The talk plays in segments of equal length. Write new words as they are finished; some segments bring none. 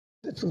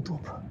Суд.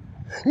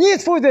 Не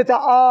использует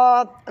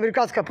это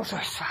американское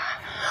посольство,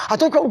 а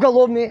только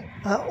уголовные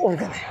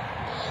органы.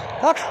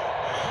 Так?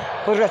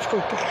 Пожать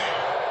культуру.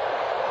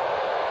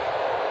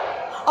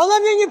 Она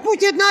мне не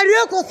путит на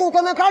реку,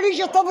 сука, на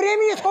количество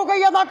времени, сколько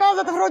я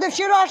доказываю, это вроде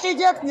вчерашний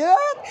текст. Нет.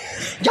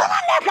 Я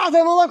вам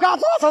доказываю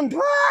молокососом,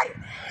 тварь.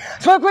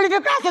 Свою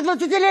квалификацию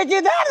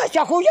 20-летней давности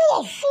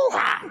охуела,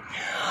 сука.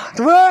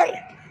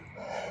 Тварь.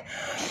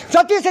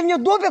 Записывай мне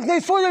допинг на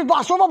использование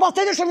большого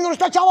бассейна, что мне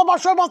нужно сначала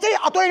большой бассейн,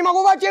 а то я не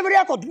могу войти в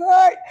реку,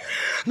 тварь.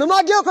 На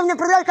могилку мне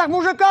проверять как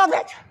мужика,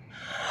 блядь.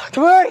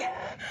 Тварь.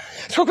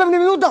 Сколько мне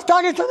минут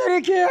достанется на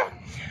реке?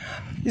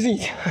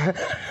 Извините.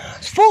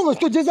 С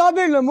полностью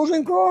дизабельным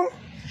мужиком,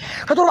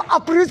 который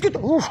опрыскивает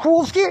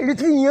лужковские,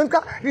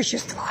 Литвиненко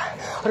вещества.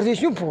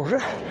 Разъясню позже.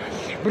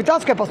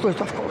 Британское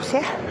посольство в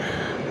курсе.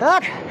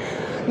 Так.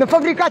 На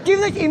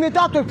фабрикативность и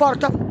имитацию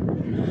фарта,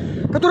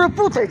 который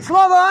путает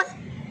слова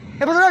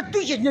и позволяет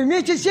тысячи дней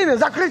вместе с всеми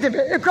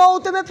закрытыми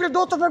аккаунтами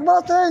придутых к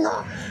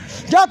бассейна.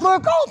 Я твой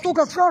аккаунт,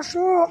 сука,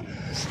 спрошу.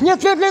 Нет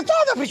цвет лица,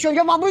 причем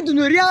я вам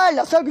выдвину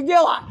реально, как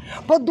дело,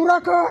 под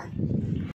дурака.